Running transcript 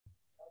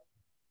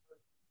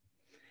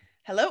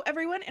Hello,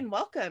 everyone, and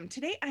welcome.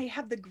 Today, I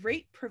have the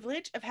great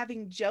privilege of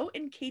having Joe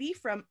and Katie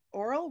from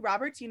Oral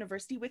Roberts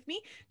University with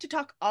me to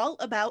talk all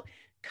about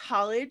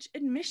college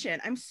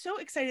admission. I'm so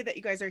excited that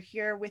you guys are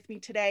here with me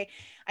today.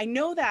 I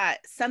know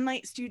that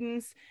Sunlight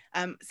students,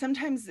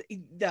 sometimes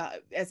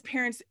as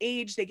parents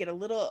age, they get a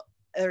little,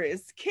 or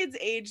as kids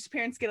age,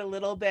 parents get a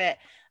little bit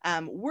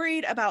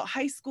worried about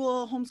high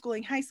school,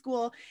 homeschooling high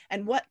school,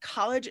 and what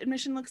college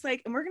admission looks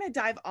like. And we're going to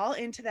dive all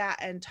into that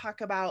and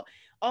talk about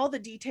all the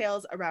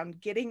details around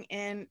getting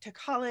into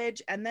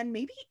college and then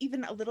maybe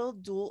even a little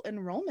dual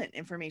enrollment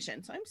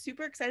information. So I'm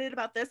super excited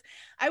about this.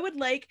 I would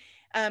like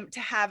to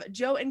have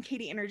Joe and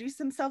Katie introduce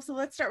themselves. So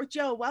let's start with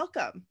Joe.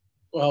 Welcome.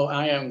 Well,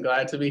 I am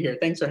glad to be here.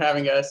 Thanks for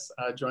having us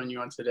join you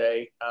on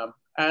today.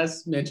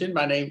 As mentioned,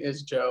 my name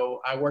is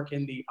Joe. I work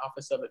in the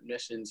Office of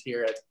Admissions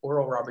here at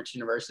Oral Roberts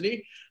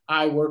University.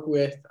 I work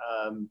with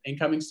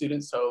incoming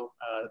students. So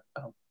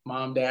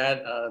mom,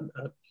 dad,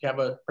 if you have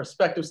a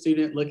prospective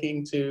student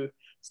looking to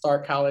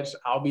start college,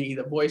 I'll be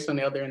the voice on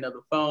the other end of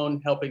the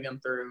phone, helping them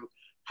through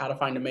how to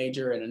find a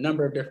major and a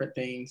number of different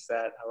things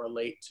that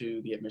relate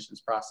to the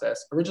admissions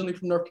process. Originally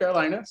from North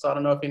Carolina, so I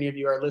don't know if any of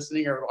you are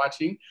listening or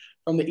watching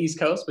from the East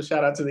Coast, but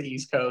shout out to the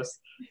East Coast.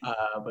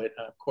 But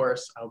of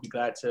course, I'll be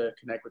glad to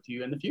connect with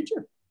you in the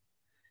future.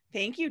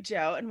 Thank you,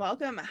 Joe, and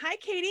welcome. Hi,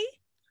 Katie.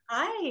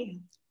 Hi,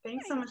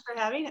 thanks so much for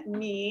having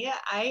me.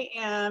 I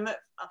am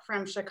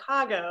from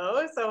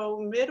Chicago, so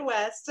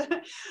Midwest,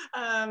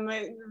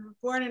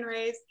 born and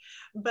raised,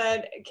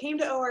 but came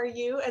to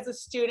ORU as a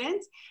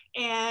student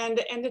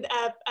and ended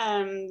up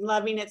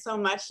loving it so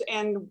much.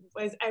 And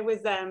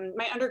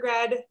my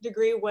undergrad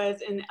degree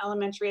was in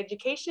elementary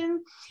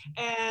education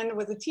and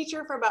was a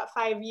teacher for about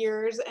 5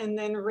 years and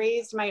then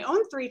raised my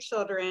own 3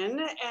 children.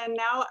 And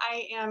now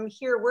I am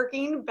here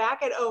working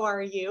back at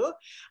ORU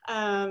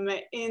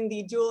in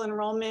the dual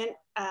enrollment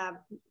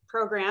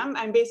program.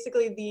 I'm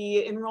basically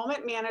the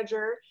enrollment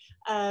manager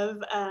of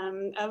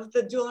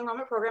the dual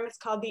enrollment program. It's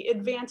called the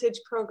Advantage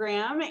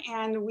program,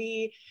 and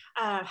we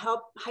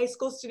help high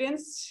school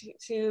students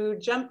to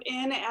jump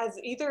in as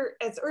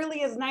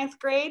early as 9th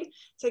grade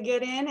to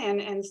get in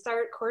and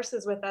start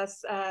courses with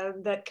us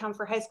that come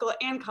for high school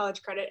and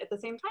college credit at the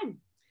same time.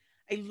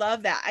 I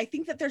love that. I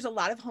think that there's a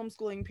lot of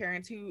homeschooling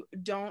parents who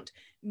don't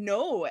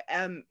know,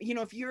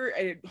 if you're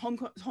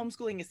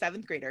homeschooling a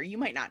 7th grader, you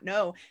might not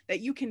know that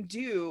you can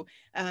do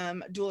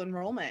dual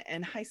enrollment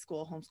in high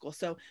school homeschool.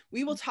 So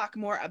we will talk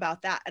more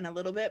about that in a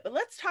little bit, but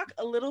let's talk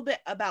a little bit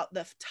about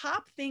the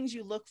top things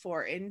you look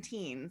for in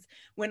teens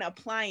when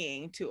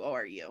applying to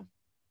ORU.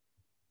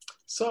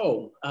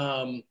 So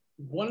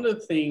one of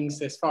the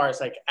things as far as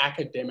like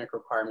academic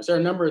requirements, there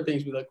are a number of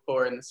things we look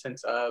for in the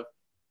sense of,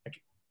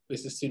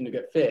 is the student a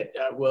good fit?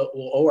 Will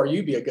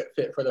ORU be a good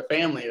fit for the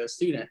family of the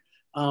student?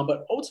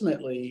 But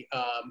ultimately,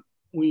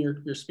 when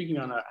you're speaking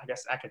on a,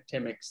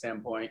 academic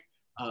standpoint,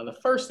 the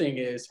first thing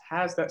is,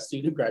 has that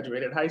student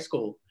graduated high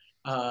school?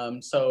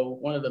 So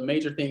one of the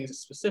major things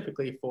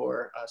specifically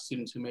for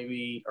students who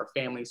maybe are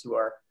families who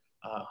are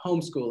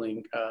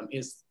homeschooling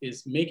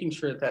is making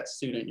sure that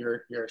student,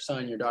 your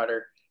son, your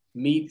daughter,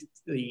 meet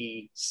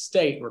the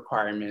state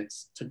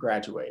requirements to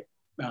graduate.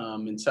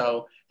 And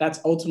so that's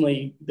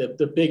ultimately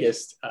the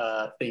biggest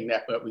thing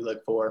that we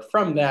look for.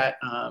 From that,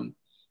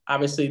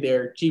 obviously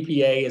their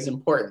GPA is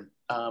important.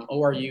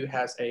 ORU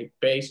has a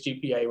base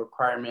GPA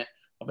requirement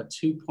of a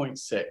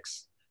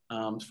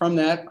 2.6. From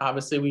that,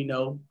 obviously we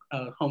know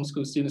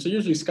homeschool students are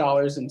usually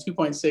scholars, and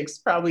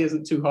 2.6 probably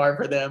isn't too hard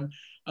for them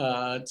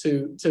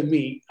to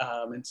meet.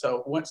 And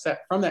so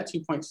from that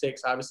 2.6,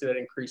 obviously that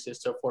increases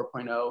to a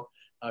 4.0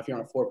 if you're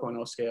on a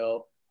 4.0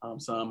 scale.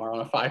 Some are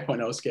on a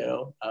 5.0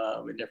 scale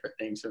and different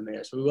things from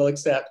there. So we will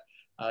accept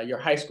your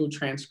high school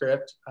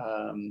transcript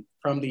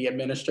from the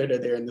administrator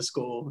there in the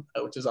school,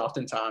 which is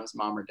oftentimes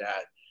mom or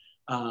dad.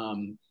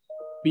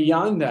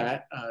 Beyond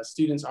that,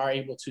 students are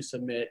able to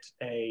submit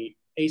a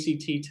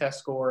ACT test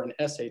score and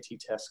SAT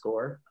test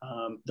score.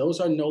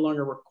 Those are no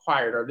longer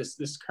required, or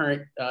this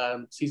current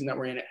season that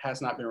we're in, it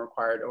has not been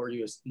required, or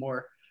you is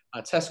more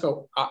test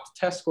score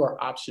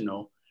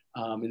optional.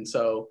 And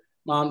so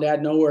mom,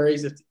 dad, no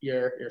worries if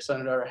your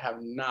son or daughter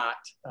have not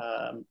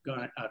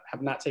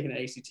taken an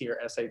ACT or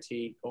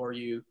SAT, or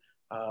you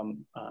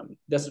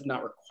does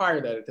not require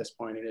that at this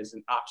point. It is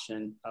an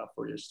option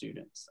for your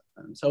students.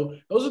 So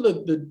those are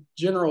the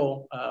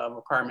general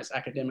requirements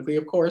academically.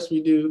 Of course,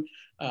 we do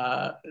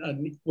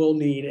will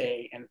need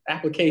an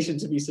application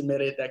to be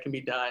submitted that can be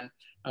done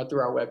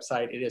through our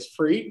website. It is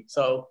free,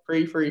 so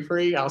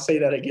free. I'll say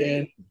that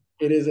again.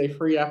 It is a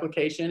free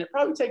application. It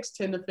probably takes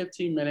 10 to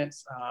 15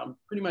 minutes,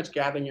 pretty much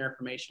gathering your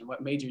information,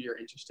 what major you're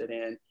interested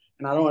in.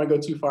 And I don't want to go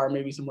too far,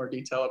 maybe some more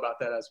detail about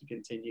that as we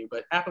continue,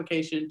 but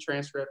application,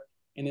 transcript,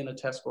 and then a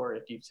test score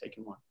if you've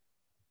taken one.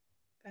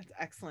 That's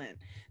excellent.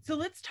 So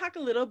let's talk a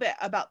little bit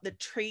about the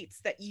traits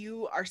that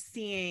you are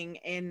seeing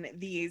in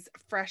these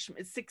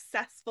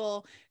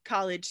successful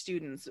college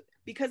students,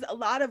 because a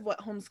lot of what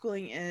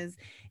homeschooling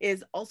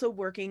is also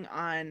working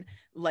on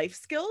life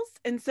skills.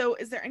 And so,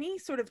 is there any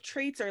sort of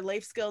traits or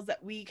life skills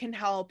that we can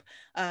help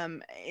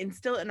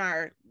instill in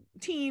our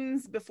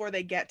teens before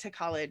they get to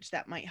college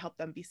that might help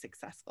them be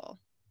successful?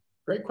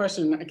 Great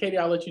question. Katie,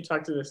 I'll let you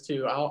talk to this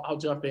too. I'll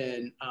jump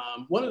in.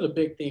 One of the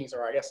big things,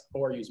 or I guess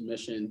ORU's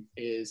mission,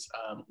 is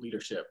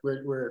leadership.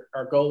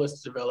 Our goal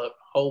is to develop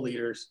whole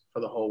leaders for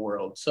the whole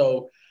world.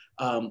 So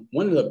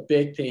one of the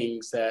big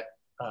things that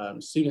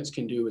students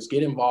can do is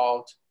get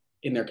involved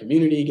in their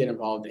community, get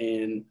involved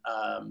in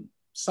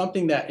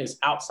something that is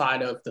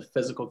outside of the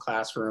physical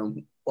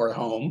classroom or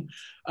home,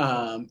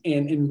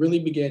 and really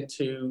begin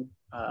to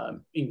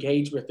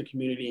engage with the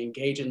community,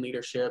 engage in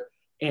leadership,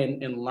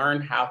 and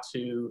learn how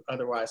to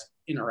otherwise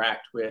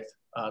interact with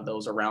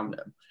those around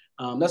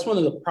them. That's one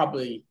of the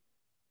probably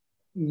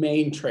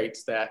main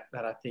traits that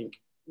I think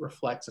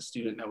reflects a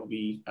student that will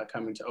be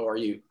coming to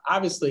ORU.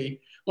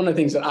 Obviously, one of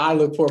the things that I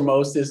look for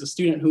most is a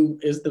student who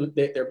is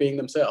they're being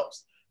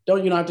themselves. You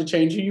don't have to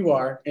change who you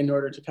are in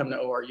order to come to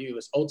ORU.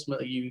 It's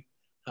ultimately you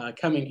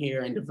coming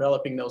here and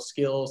developing those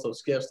skills,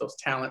 those gifts, those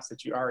talents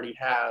that you already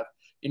have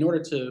in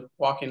order to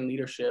walk in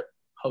leadership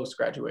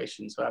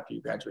post-graduation, so after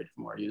you graduate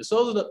from ORU.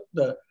 So those are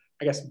the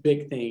I guess,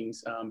 big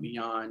things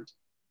beyond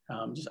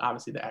just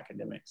obviously the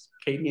academics.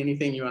 Katie,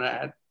 anything you want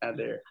to add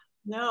there?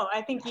 No,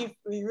 I think you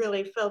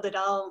really filled it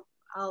all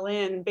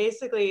in.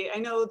 Basically, I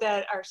know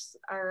that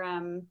our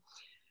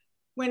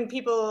when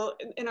people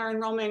in our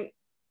enrollment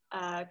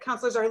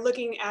counselors are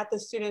looking at the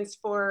students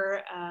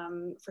for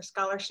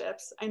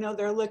scholarships, I know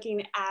they're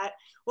looking at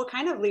what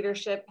kind of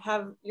leadership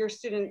have your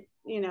student,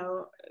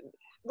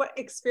 what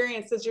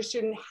experience does your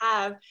student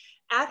have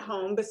at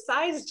home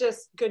besides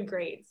just good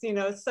grades,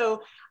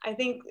 So I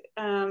think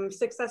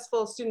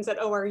successful students at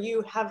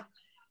ORU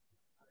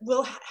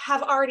will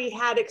have already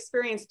had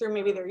experience through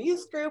maybe their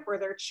youth group or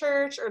their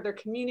church or their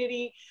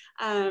community,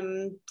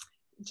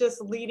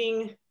 just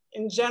leading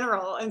in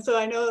general. And so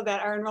I know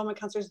that our enrollment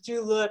counselors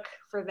do look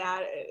for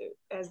that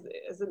as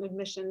an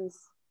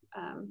admissions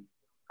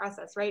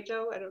process, right,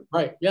 Joe?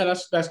 Right, yeah,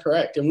 that's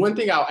correct. And one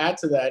thing I'll add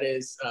to that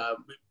is,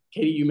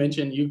 Katie, you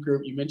mentioned youth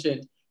group, you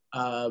mentioned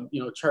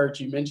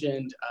church, you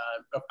mentioned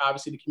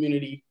obviously the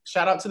community.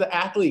 Shout out to the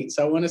athletes.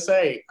 I want to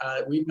say,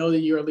 we know that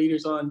you're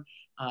leaders on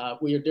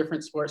we are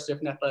different sports,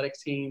 different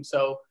athletics teams.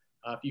 So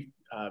if you've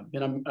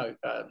been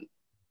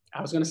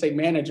I was going to say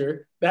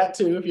manager, that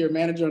too, if you're a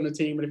manager on the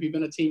team, but if you've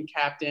been a team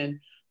captain,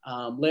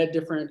 led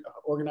different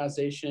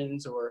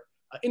organizations or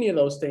any of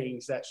those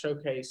things that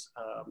showcase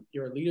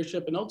your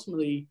leadership and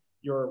ultimately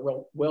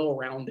your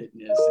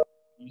well-roundedness,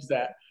 use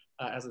that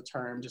as a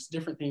term, just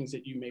different things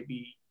that you may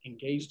be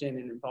engaged in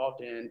and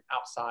involved in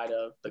outside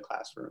of the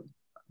classroom.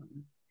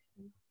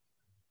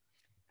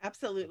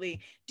 Absolutely.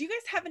 Do you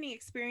guys have any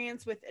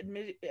experience with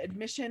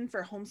admission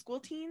for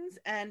homeschool teens?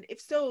 And if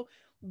so,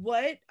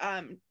 what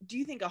do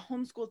you think a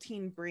homeschool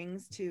teen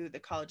brings to the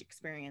college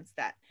experience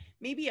that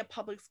maybe a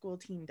public school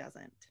teen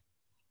doesn't?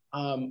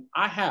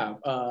 I have,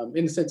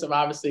 in the sense of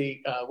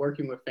obviously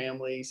working with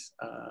families.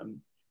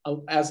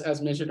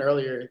 As mentioned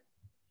earlier,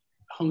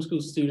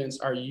 homeschool students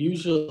are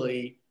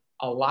usually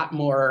a lot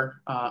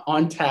more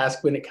on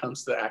task when it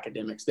comes to the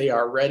academics. They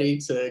are ready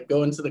to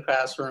go into the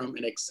classroom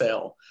and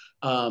excel,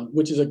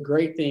 which is a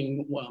great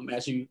thing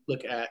as you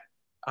look at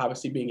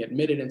obviously being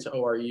admitted into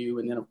ORU,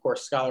 and then of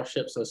course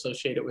scholarships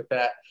associated with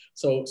that.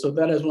 So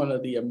that is one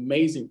of the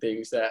amazing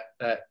things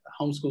that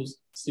homeschool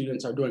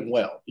students are doing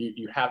well.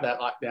 You have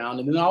that locked down,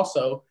 and then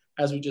also,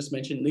 as we just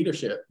mentioned,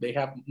 leadership. They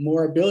have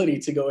more ability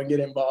to go and get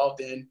involved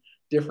in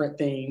different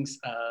things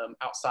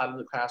outside of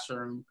the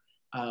classroom.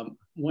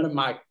 One of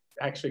my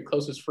actually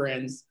closest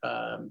friends,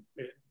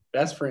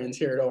 best friends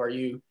here at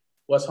ORU,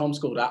 was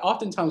homeschooled. I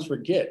oftentimes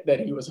forget that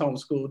he was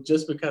homeschooled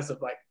just because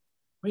of like,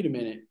 wait a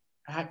minute,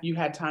 you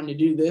had time to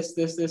do this,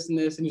 this, this, and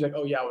this. And he's like,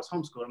 oh yeah, I was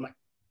homeschooled. I'm like,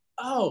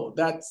 oh,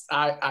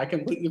 I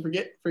completely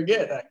forget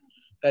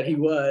that he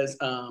was.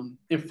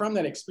 And from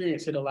that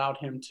experience, it allowed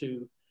him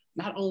to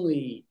not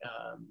only,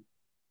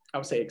 I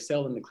would say,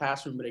 excel in the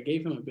classroom, but it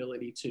gave him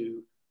ability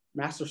to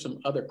master some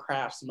other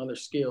crafts, some other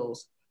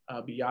skills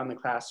beyond the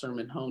classroom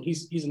and hone.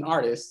 He's an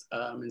artist,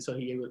 and so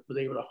he was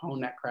able to hone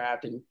that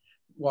craft and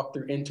walk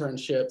through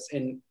internships.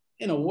 And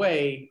in a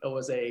way, it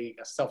was a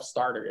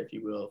self-starter, if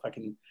you will, if I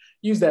can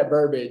use that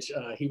verbiage.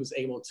 He was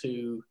able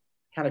to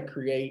kind of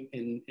create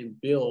and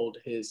build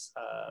his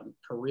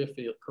career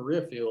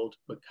field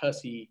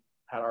because he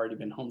had already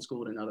been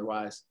homeschooled and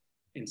otherwise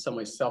in some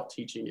ways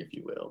self-teaching, if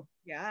you will.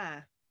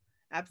 Yeah,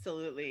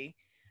 absolutely.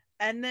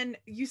 And then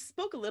you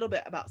spoke a little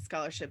bit about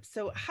scholarships.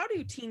 So how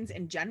do teens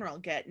in general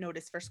get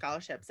noticed for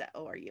scholarships at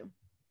ORU?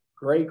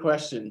 Great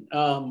question.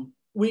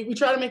 We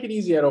try to make it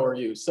easy at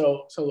ORU.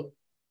 So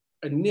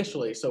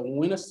initially, so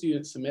when a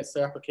student submits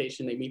their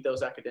application, they meet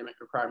those academic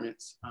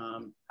requirements,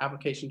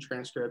 application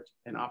transcript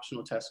and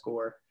optional test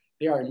score,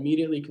 they are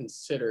immediately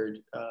considered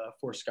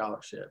for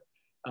scholarship.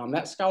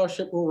 That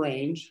scholarship will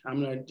range.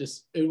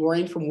 It will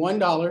range from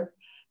 $1.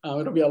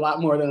 It'll be a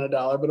lot more than $1,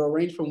 but it'll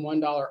range from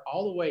 $1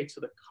 all the way to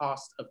the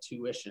cost of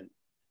tuition.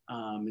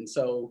 And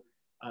so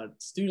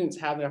students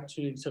have the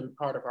opportunity to be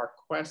part of our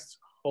Quest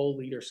Whole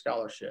Leader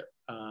Scholarship.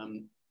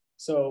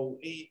 So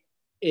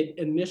it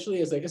initially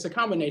is it's a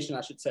combination,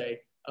 I should say,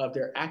 of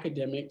their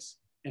academics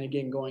and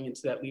again, going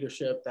into that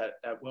leadership, that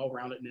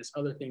well-roundedness,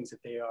 other things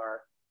that they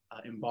are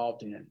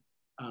involved in.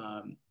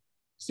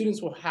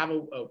 Students will have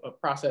a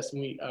process,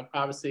 and we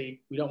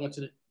obviously we don't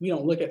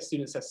look at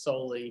students as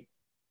solely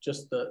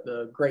just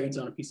the grades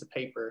on a piece of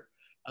paper.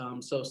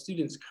 So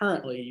students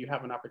currently, you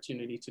have an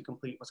opportunity to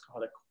complete what's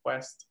called a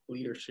Quest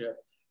Leadership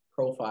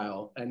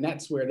Profile, and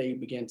that's where they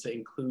begin to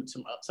include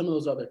some of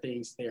those other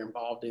things they're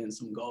involved in,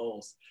 some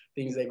goals,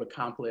 things they've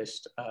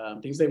accomplished,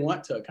 things they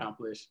want to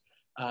accomplish,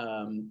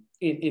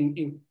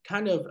 in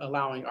kind of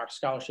allowing our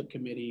scholarship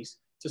committees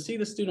to see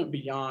the student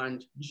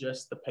beyond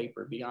just the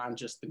paper, beyond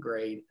just the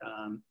grade,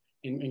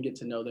 and get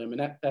to know them. And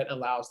that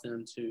allows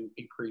them to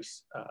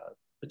increase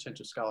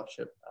potential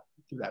scholarship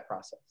through that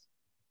process.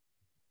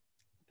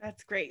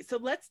 That's great. So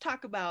let's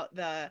talk about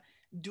the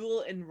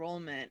dual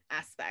enrollment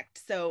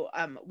aspect. So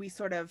we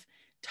sort of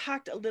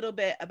talked a little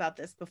bit about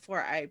this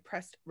before I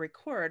pressed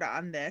record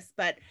on this,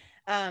 but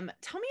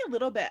tell me a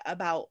little bit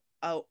about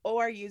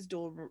ORU's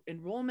dual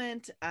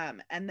enrollment,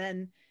 and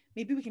then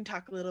maybe we can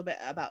talk a little bit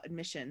about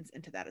admissions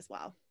into that as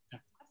well.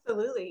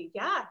 Absolutely,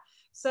 yeah.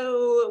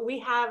 So we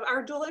have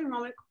our dual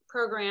enrollment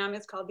program.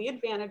 Is called the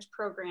Advantage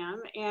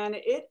program, and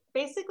it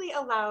basically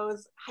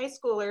allows high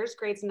schoolers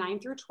grades 9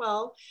 through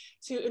 12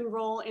 to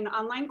enroll in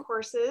online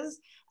courses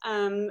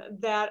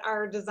that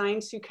are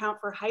designed to count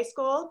for high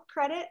school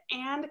credit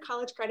and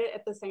college credit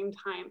at the same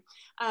time.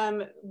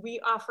 We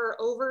offer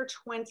over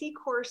 20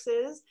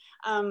 courses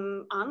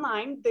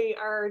online. They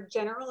are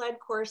general ed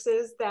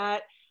courses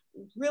that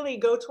really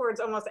go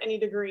towards almost any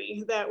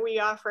degree that we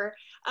offer.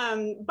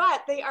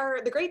 But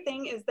the great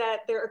thing is that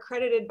they're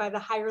accredited by the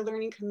Higher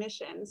Learning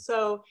Commission.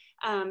 So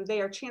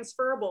they are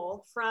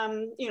transferable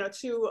from,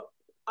 to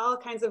all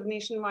kinds of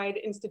nationwide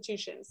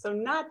institutions. So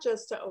not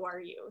just to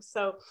ORU.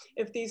 So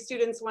if these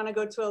students want to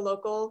go to a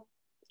local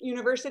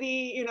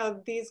university,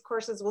 these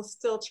courses will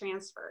still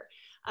transfer.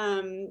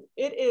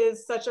 It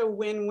is such a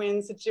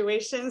win-win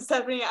situation,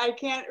 Stephanie. I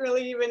can't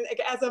really even,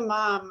 as a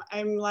mom,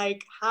 I'm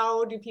like,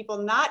 how do people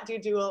not do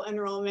dual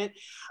enrollment?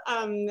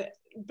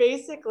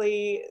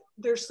 Basically,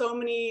 there's so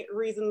many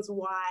reasons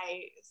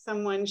why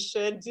someone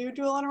should do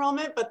dual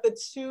enrollment, but the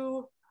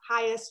two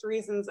highest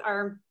reasons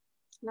are,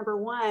 number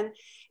one,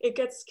 it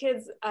gets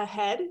kids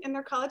ahead in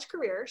their college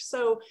career.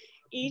 So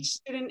each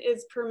student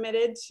is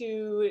permitted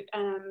to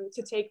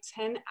take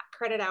 10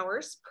 credit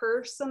hours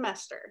per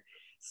semester.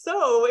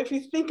 So if you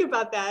think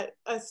about that,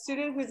 a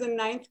student who's in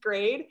 9th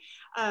grade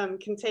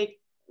can take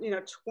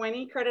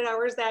 20 credit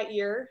hours that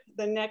year,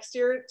 the next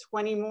year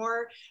 20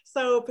 more.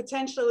 So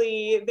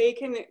potentially they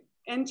can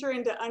enter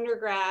into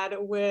undergrad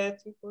with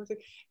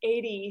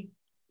 80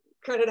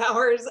 credit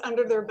hours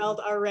under their belt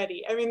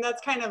already. I mean,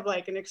 that's kind of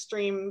like an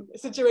extreme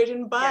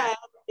situation, but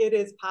it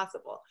is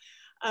possible.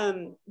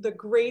 The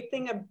great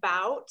thing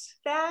about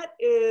that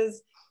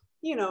is,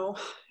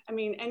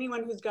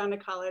 anyone who's gone to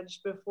college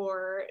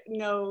before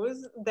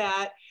knows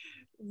that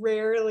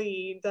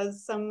rarely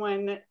does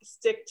someone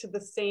stick to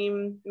the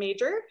same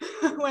major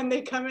when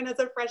they come in as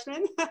a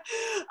freshman.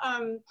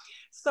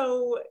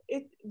 So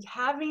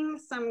having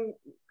some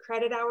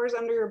credit hours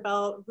under your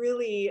belt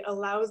really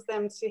allows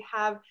them to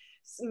have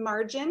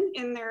margin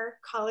in their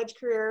college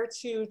career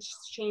to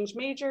change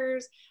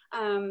majors,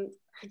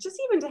 just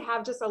even to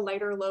have just a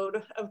lighter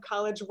load of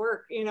college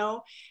work.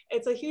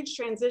 It's a huge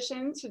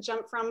transition to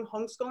jump from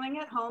homeschooling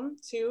at home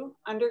to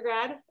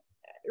undergrad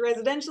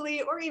residentially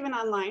or even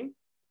online.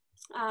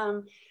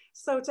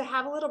 So to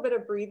have a little bit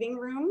of breathing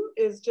room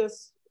is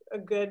just a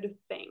good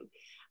thing.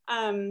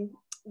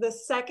 The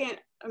second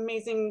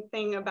amazing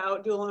thing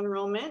about dual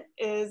enrollment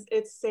is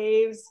it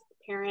saves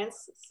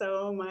parents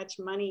so much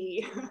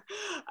money.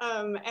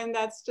 And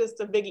that's just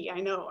a biggie.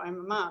 I know, I'm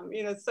a mom,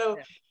 so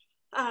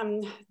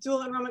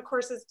dual enrollment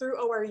courses through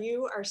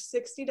ORU are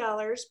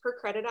 $60 per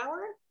credit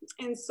hour.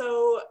 And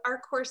so our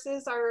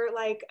courses are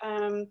like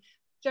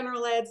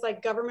general eds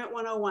like Government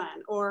 101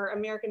 or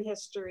American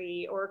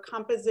History or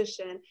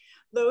Composition.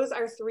 Those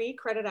are 3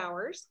 credit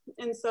hours.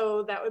 And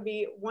so that would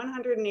be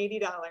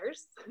 $180.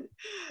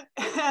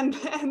 And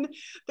then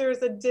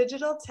there's a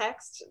digital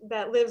text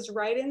that lives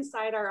right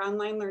inside our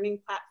online learning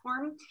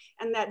platform.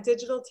 And that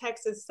digital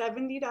text is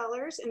 $70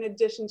 in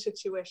addition to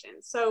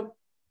tuition. So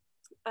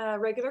a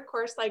regular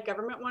course like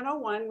Government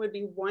 101 would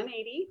be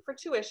 $180 for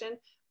tuition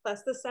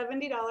plus the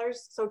 $70.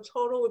 So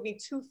total would be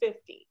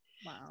 $250.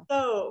 Wow.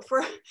 So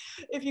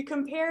if you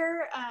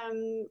compare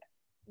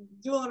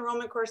dual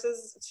enrollment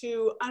courses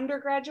to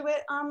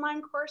undergraduate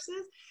online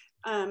courses,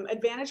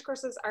 Advantage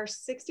courses are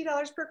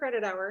 $60 per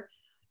credit hour.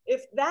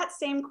 If that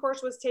same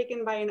course was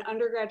taken by an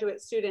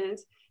undergraduate student,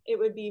 it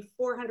would be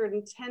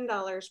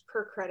 $410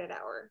 per credit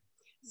hour.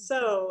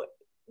 So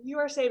you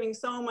are saving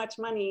so much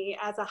money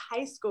as a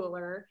high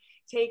schooler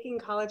taking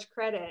college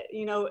credit.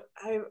 You know,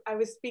 I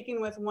was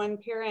speaking with one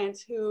parent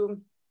who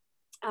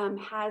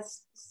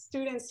has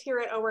students here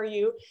at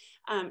ORU,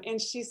 and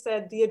she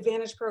said the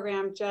Advantage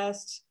program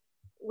just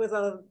was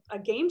a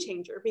game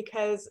changer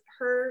because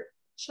her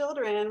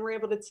children were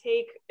able to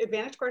take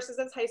Advantage courses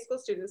as high school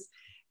students,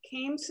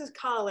 came to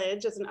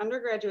college as an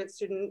undergraduate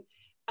student,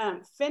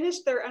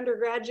 finished their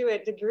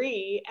undergraduate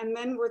degree, and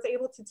then was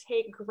able to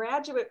take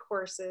graduate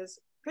courses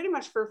pretty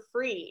much for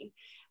free.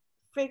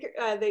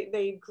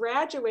 They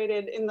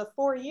graduated in the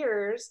 4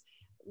 years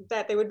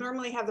that they would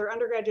normally have their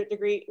undergraduate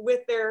degree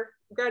with their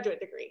graduate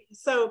degree.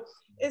 So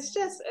it's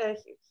just a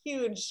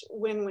huge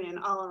win-win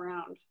all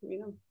around, you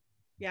know.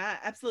 Yeah,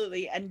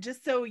 absolutely. And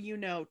just so you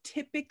know,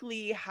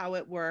 typically how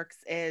it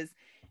works is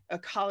a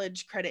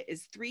college credit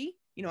is 3,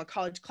 you know, a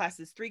college class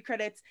is 3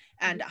 credits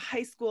and a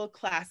high school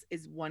class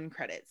is 1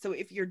 credit. So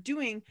if you're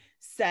doing,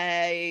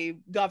 say,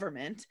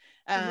 government,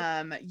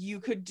 you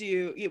could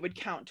do, it would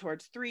count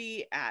towards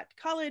 3 at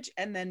college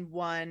and then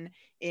 1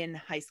 in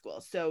high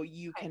school. So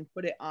you can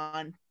put it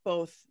on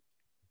both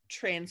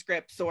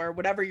transcripts or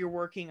whatever you're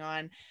working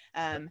on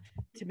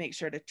to make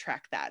sure to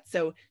track that.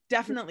 So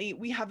definitely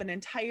we have an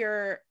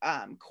entire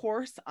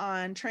course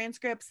on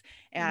transcripts,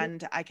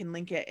 and I can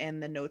link it in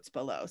the notes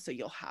below so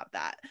you'll have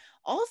that.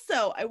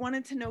 Also, I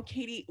wanted to know,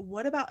 Katie,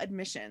 what about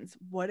admissions?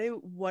 What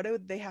do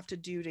they have to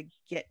do to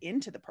get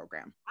into the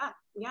program?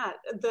 Yeah,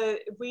 the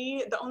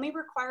only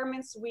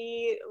requirements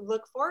we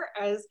look for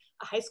is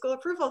a high school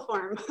approval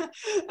form,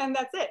 and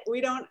that's it. We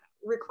don't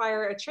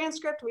require a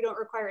transcript. We don't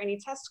require any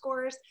test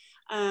scores.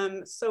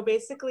 So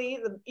basically,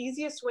 the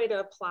easiest way to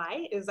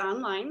apply is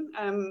online.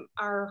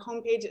 Our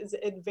homepage is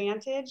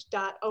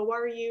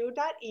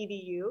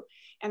advantage.oru.edu,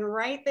 and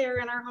right there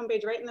in our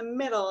homepage, right in the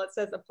middle, it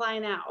says apply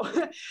now.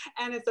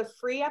 And it's a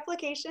free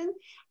application,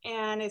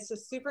 and it's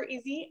just super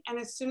easy. And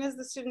as soon as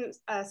the student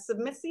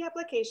submits the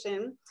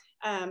application,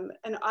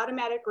 an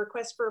automatic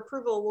request for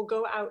approval will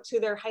go out to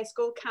their high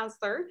school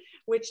counselor,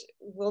 which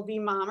will be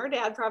mom or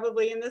dad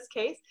probably in this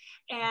case.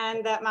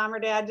 And that mom or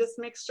dad just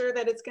makes sure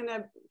that it's going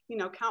to, you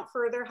know, count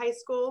for their high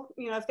school.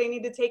 You know, if they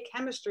need to take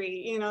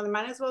chemistry, you know, they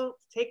might as well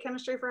take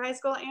chemistry for high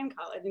school and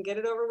college and get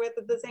it over with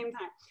at the same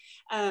time.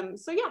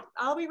 So yeah,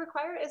 all we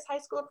require is high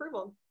school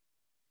approval.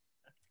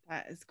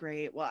 That is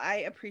great. Well, I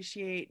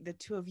appreciate the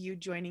two of you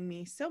joining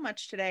me so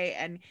much today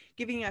and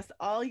giving us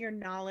all your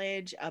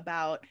knowledge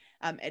about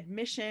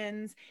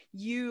admissions.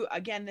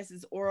 Again, this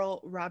is Oral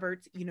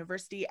Roberts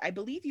University. I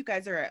believe you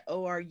guys are at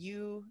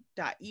oru.edu,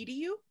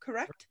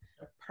 correct?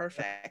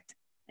 Perfect.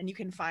 And you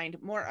can find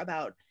more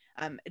about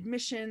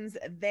admissions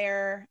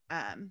there.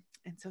 And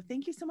so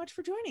thank you so much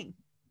for joining.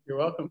 You're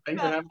welcome.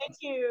 Thanks for having us. Thank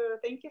you.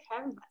 Thank you for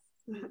having us.